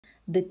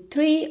the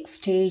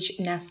three-stage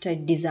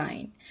nested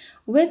design.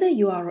 Whether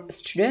you are a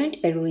student,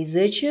 a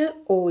researcher,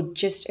 or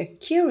just a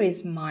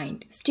curious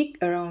mind, stick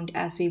around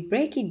as we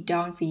break it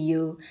down for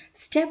you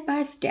step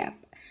by step.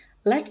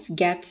 Let's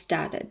get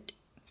started.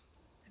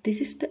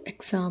 This is the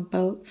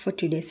example for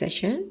today's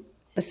session.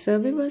 A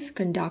survey was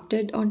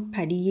conducted on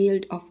paddy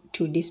yield of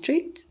 2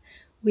 districts.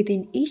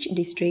 Within each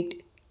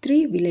district,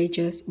 3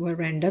 villages were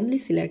randomly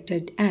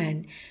selected,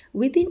 and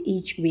within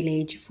each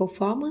village 4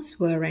 farmers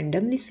were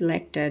randomly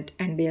selected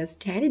and their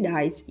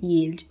standardized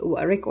yields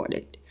were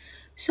recorded.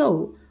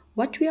 So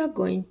what we are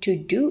going to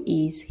do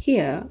is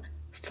here,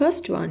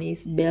 first one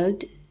is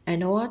build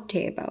ANOVA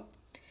table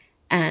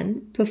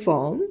and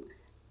perform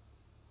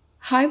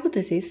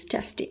hypothesis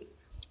testing,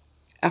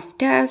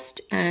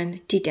 F-test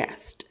and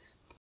T-test.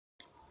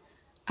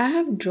 I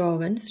have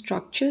drawn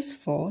structures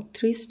for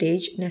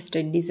 3-stage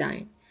nested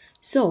design.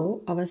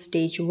 So our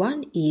stage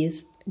 1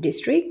 is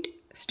district,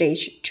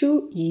 stage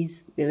 2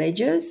 is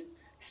villages,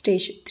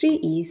 stage 3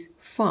 is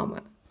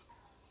farmer.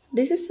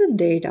 This is the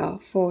data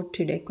for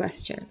today's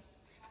question.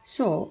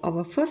 So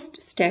our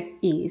first step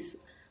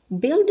is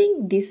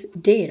building this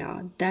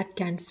data that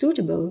can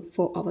suitable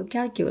for our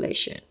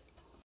calculation.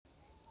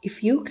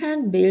 If you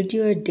can build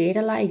your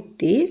data like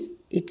this,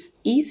 it's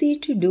easy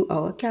to do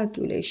our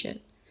calculation.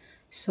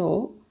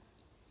 So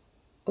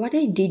what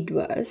I did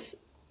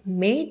was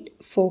made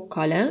 4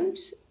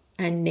 columns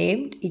and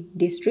named it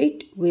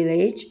district,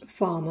 village,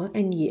 farmer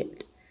and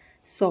yield.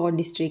 So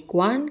district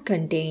 1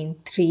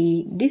 contained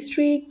 3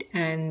 district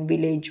and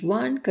village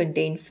 1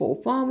 contained 4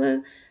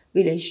 farmer,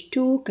 village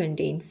 2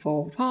 contained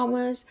 4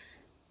 farmers,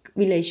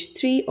 village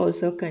 3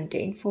 also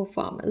contained 4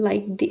 farmer,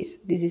 like this.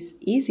 This is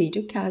easy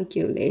to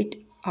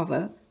calculate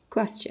our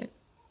question.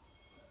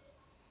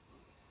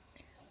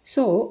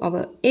 So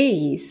our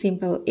A is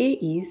simple. A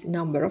is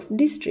number of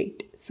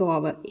district. So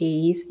our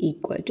A is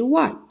equal to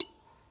what?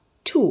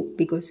 2,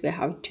 because we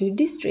have 2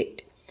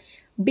 district.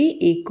 B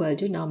equal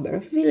to number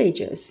of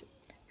villages.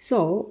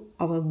 So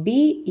our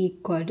B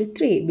equal to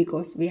 3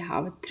 because we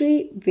have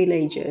 3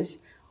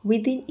 villages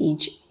within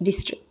each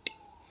district.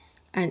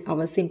 And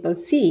our simple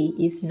C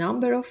is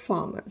number of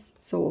farmers.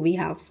 So we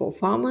have 4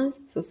 farmers.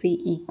 So C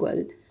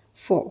equal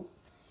 4.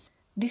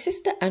 This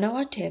is the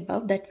ANOVA table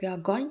that we are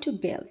going to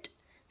build.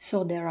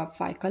 So there are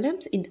 5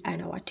 columns in the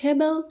ANOVA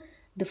table.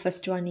 The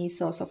first one is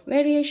source of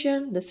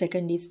variation, the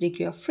second is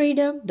degree of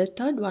freedom, the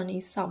third one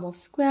is sum of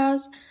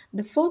squares,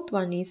 the fourth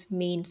one is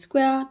mean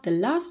square, the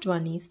last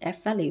one is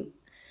F value.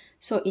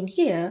 So in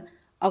here,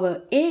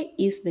 our A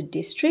is the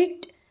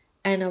district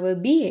and our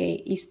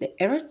BA is the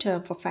error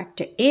term for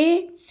factor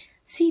A,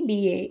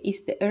 CBA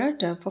is the error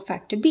term for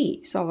factor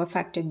B. So our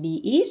factor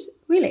B is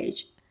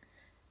village.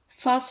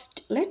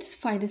 First, let's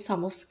find the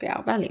sum of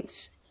square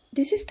values.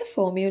 This is the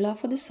formula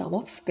for the sum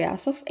of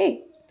squares of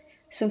A.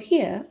 So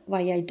here,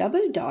 yi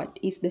double dot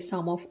is the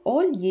sum of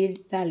all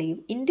yield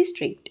value in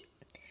district.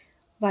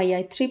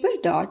 Yi triple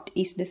dot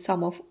is the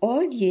sum of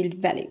all yield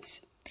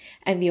values.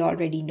 And we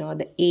already know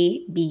the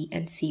A, B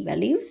and C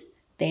values.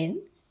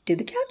 Then do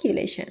the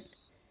calculation.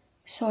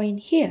 So in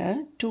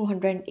here,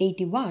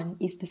 281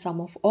 is the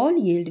sum of all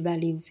yield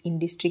values in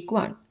district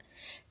 1.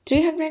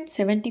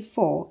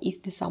 374 is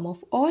the sum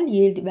of all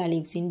yield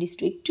values in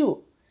district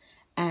 2.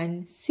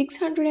 And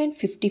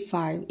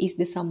 655 is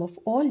the sum of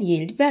all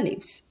yield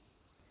values.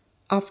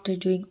 After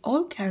doing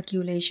all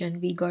calculation,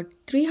 we got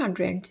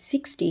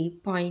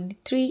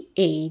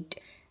 360.38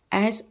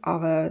 as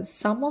our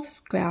sum of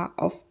square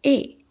of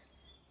A.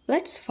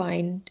 Let's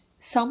find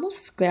sum of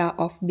square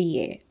of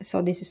BA.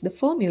 So this is the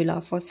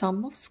formula for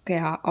sum of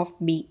square of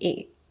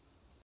BA.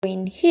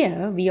 In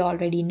here, we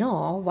already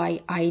know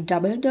yi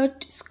double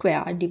dot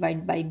square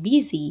divided by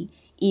BZ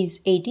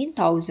is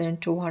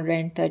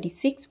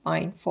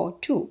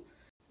 18,236.42.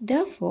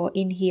 Therefore,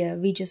 in here,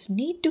 we just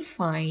need to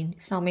find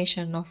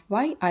summation of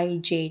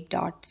yij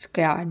dot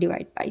square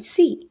divided by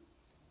C.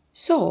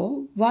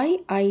 So,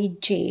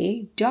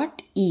 yij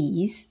dot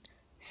is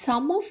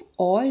sum of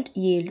all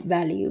yield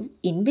value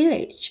in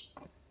village.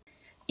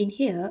 In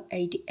here,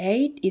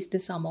 88 is the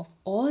sum of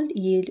all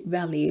yield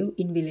value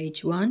in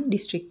village 1,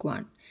 district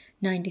 1.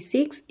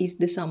 96 is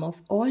the sum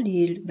of all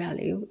yield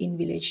value in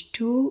village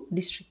 2,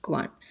 district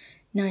 1.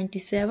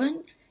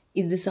 97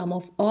 is the sum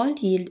of all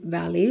yield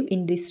value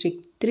in village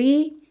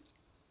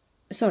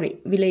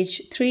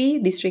 3,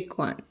 district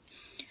 1.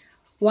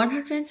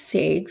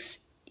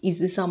 106 is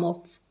the sum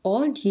of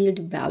all yield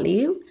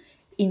value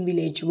in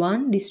village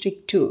 1,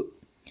 district 2.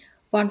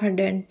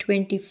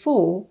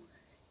 124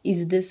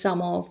 is the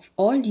sum of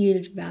all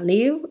yield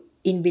value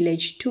in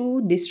village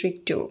 2,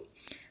 district 2.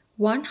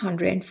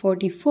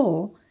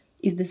 144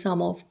 is the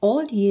sum of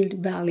all yield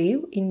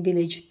value in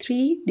village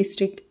 3,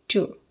 district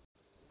 2.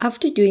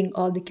 After doing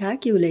all the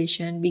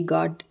calculation, we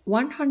got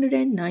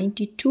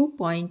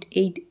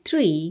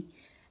 192.83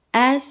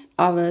 as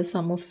our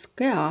sum of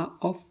square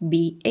of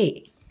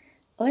BA.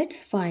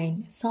 Let's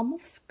find sum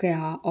of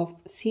square of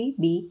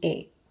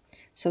CBA.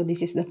 So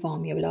this is the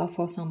formula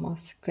for sum of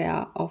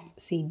square of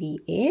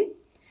CBA.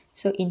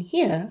 So in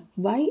here,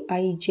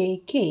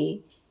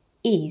 yijk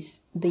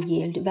is the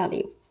yield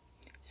value.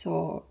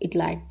 So it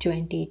like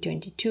 20,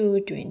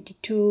 22,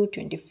 22,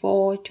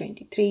 24,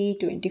 23,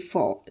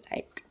 24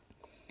 like.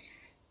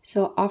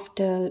 So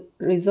after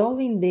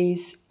resolving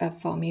this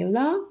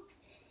formula,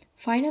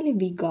 finally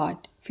we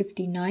got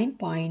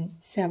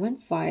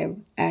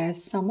 59.75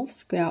 as sum of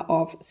square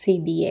of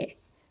CBA.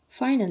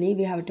 Finally,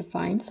 we have to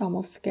find sum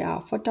of square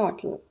for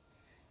total.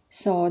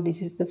 So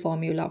this is the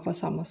formula for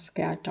sum of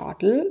square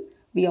total.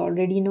 We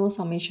already know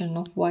summation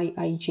of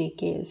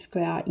yijk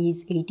square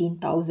is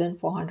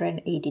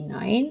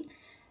 18,489,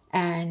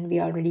 and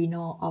we already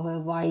know our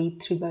y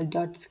triple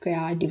dot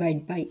square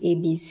divided by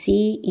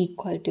ABC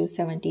equal to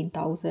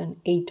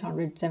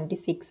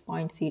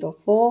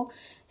 17,876.04.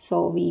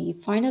 So we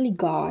finally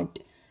got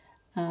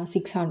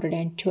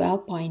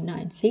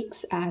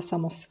 612.96 as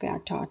sum of square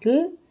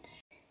total.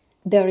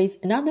 There is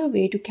another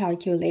way to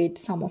calculate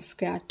sum of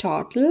square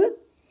total.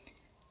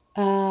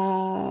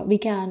 We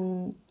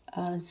can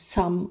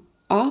sum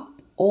up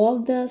all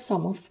the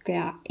sum of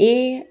square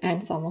A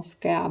and sum of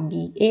square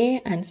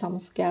BA and sum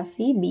of square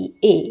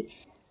CBA.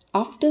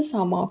 After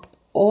sum up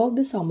all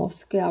the sum of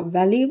square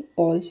value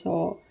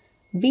also,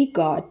 we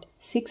got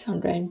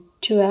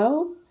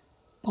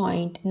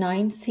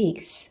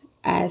 612.96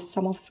 as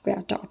sum of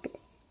square total.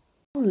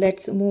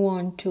 Let's move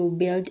on to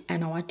build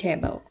ANOVA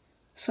table.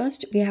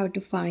 First, we have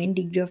to find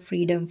degree of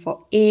freedom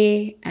for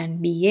A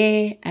and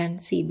BA and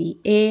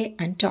CBA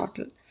and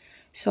total.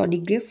 So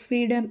degree of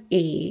freedom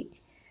A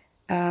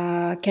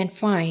can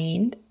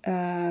find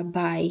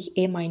by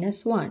A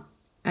minus 1,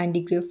 and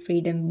degree of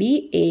freedom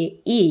BA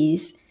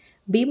is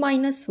B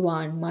minus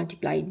 1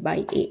 multiplied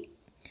by A,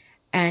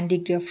 and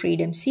degree of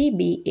freedom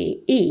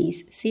CBA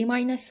is C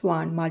minus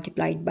 1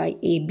 multiplied by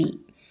AB,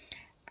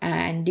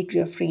 and degree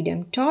of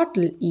freedom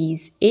total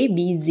is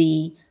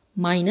ABZ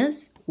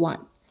minus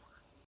 1.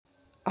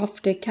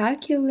 After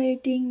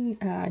calculating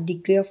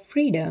degree of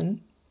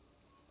freedom,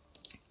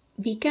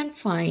 we can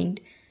find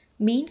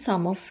mean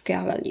sum of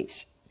square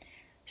values.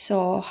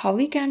 So how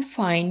we can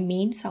find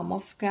mean sum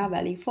of square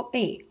value for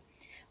A?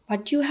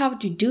 What you have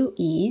to do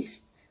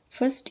is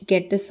first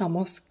get the sum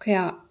of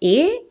square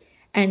A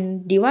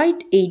and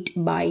divide it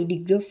by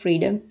degree of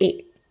freedom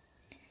A.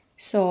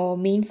 So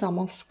mean sum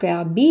of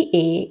square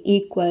BA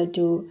equal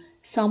to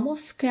sum of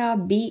square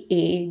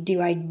BA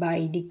divided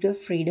by degree of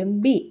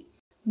freedom B.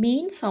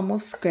 Mean sum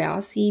of square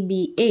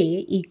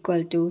CBA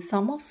equal to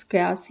sum of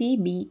square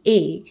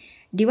CBA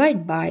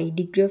divided by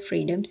degree of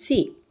freedom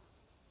C.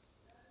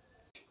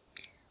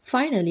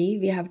 Finally,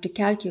 we have to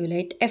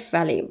calculate F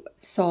value.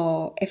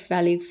 So F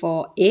value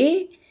for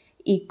A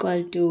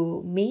equal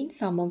to mean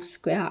sum of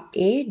square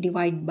A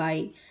divided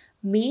by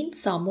mean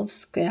sum of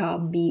square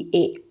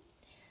BA.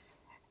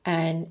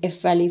 And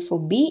F value for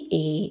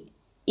BA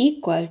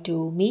equal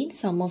to mean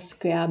sum of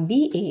square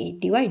BA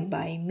divided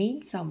by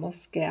mean sum of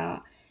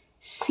square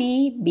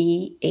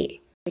CBA.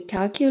 By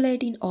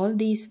calculating all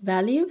these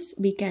values,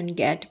 we can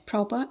get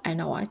proper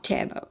ANOVA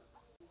table.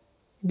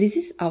 This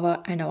is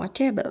our ANOVA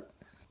table.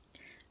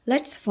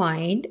 Let's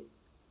find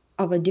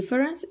our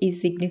difference is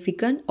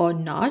significant or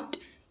not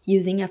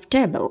using F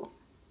table.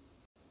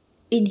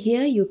 In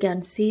here, you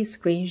can see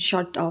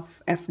screenshot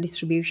of F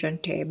distribution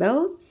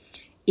table.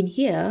 In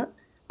here,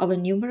 our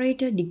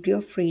numerator degree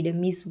of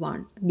freedom is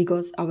 1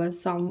 because our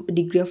sum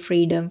degree of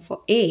freedom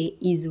for A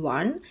is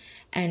 1,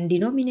 and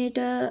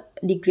denominator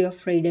degree of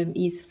freedom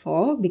is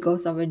 4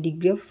 because our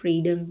degree of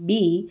freedom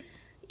B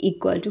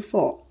equal to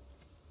 4.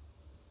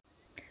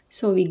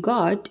 So we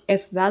got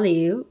F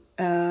value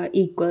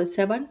equals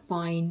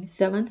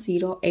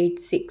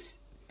 7.7086.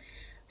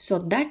 So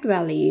that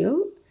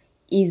value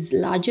is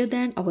larger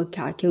than our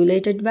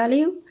calculated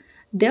value.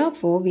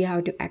 Therefore, we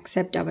have to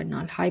accept our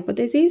null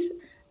hypothesis.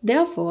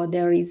 Therefore,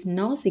 there is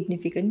no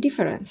significant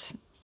difference.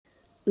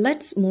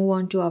 Let's move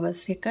on to our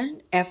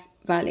second F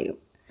value.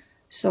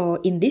 So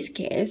in this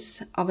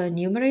case, our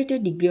numerator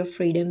degree of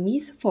freedom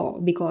is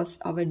 4 because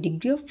our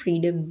degree of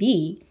freedom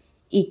B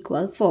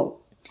equal 4.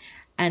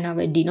 And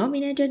our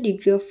denominator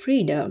degree of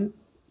freedom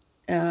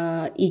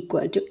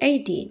equal to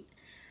 18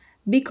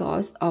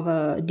 because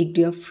our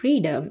degree of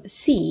freedom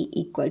C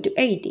equal to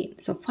 18.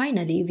 So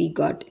finally, we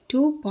got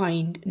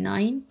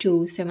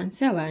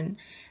 2.9277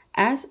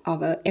 as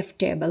our F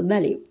table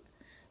value.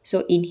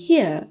 So in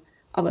here,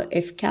 our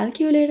F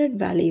calculated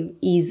value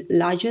is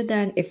larger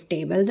than F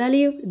table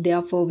value.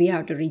 Therefore, we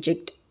have to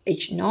reject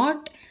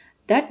H0.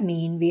 That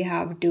means we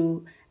have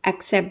to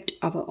accept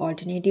our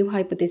alternative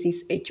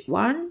hypothesis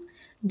H1.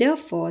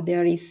 Therefore,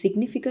 there is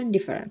significant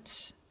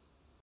difference.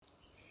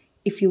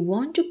 If you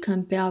want to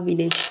compare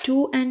village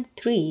 2 and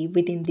 3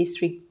 within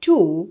district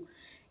 2,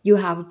 you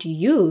have to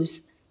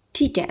use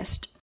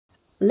t-test.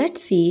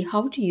 Let's see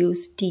how to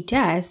use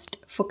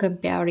t-test for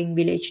comparing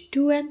village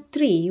 2 and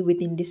 3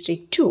 within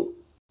district 2.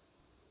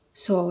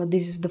 So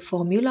this is the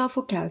formula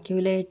for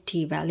calculate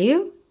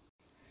t-value.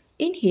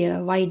 In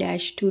here,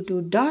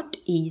 y-22 dot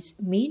is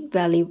mean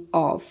value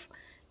of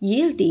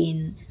yield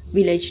in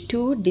village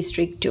 2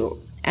 district 2,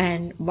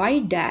 and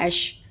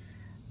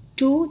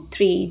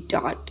y-23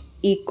 dot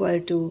equal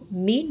to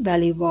mean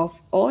value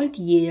of alt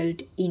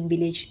yield in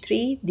village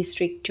 3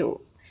 district 2.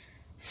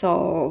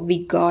 So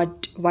we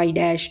got y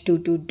dash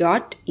 22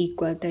 dot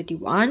equal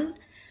 31,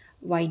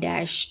 y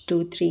dash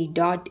 23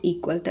 dot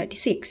equal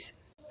 36.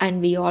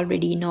 And we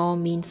already know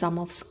mean sum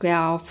of square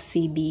of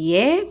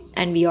CBA,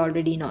 and we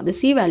already know the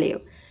C value.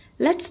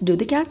 Let's do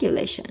the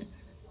calculation.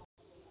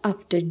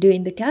 After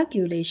doing the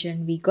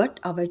calculation, we got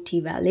our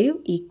T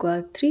value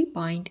equal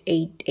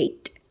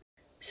 3.88.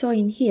 So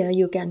in here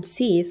you can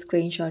see a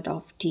screenshot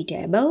of T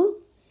table,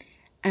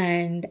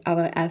 and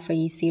our alpha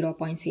is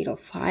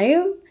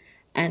 0.05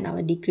 and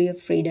our degree of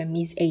freedom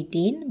is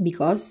 18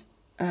 because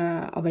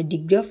our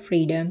degree of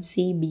freedom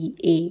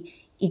CBA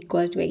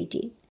equal to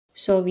 18.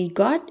 So we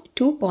got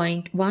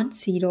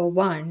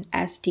 2.101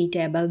 as T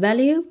table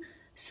value.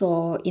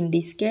 So in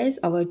this case,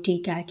 our T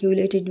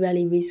calculated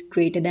value is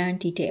greater than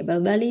T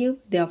table value.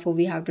 Therefore,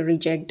 we have to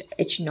reject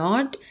H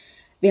naught.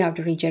 We have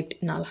to reject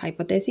null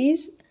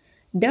hypothesis.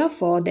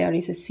 Therefore, there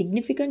is a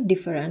significant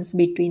difference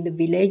between the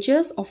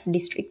villages of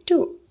district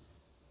 2.